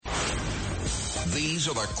These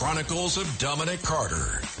are the Chronicles of Dominic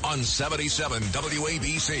Carter on 77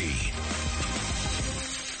 WABC.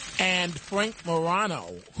 And Frank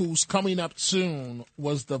Morano, who's coming up soon,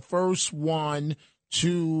 was the first one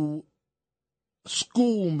to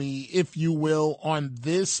school me, if you will, on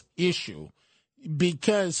this issue,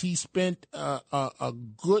 because he spent a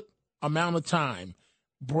good amount of time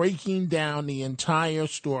breaking down the entire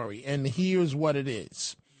story. And here's what it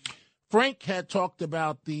is. Frank had talked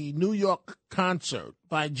about the New York concert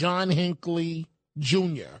by John Hinckley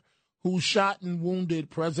Jr., who shot and wounded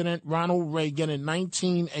President Ronald Reagan in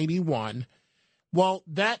 1981. Well,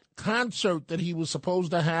 that concert that he was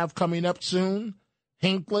supposed to have coming up soon,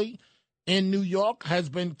 Hinckley, in New York, has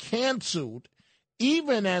been canceled,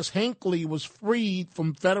 even as Hinckley was freed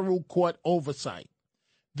from federal court oversight.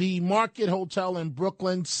 The Market Hotel in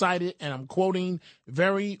Brooklyn cited, and I'm quoting,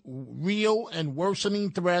 very real and worsening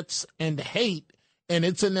threats and hate in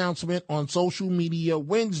its announcement on social media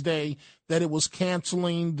Wednesday that it was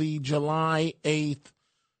canceling the July 8th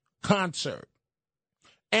concert.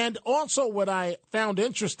 And also what I found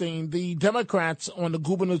interesting, the Democrats on the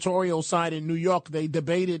gubernatorial side in New York, they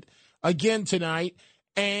debated again tonight.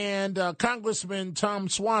 And Congressman Tom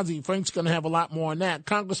Suozzi, Frank's going to have a lot more on that.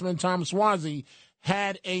 Congressman Tom Suozzi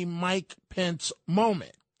had a Mike Pence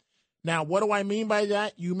moment. Now, what do I mean by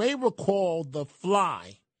that? You may recall the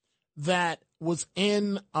fly that was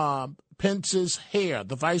in Pence's hair,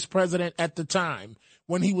 the vice president at the time,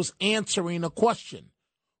 when he was answering a question.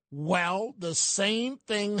 Well, the same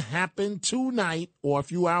thing happened tonight or a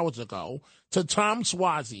few hours ago to Tom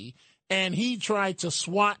Suozzi, and he tried to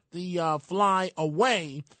swat the fly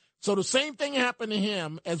away. So the same thing happened to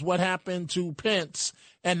him as what happened to Pence,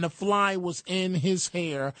 and the fly was in his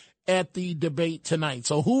hair at the debate tonight.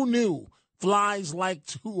 So who knew flies like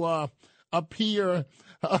to appear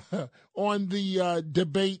on the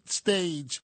debate stage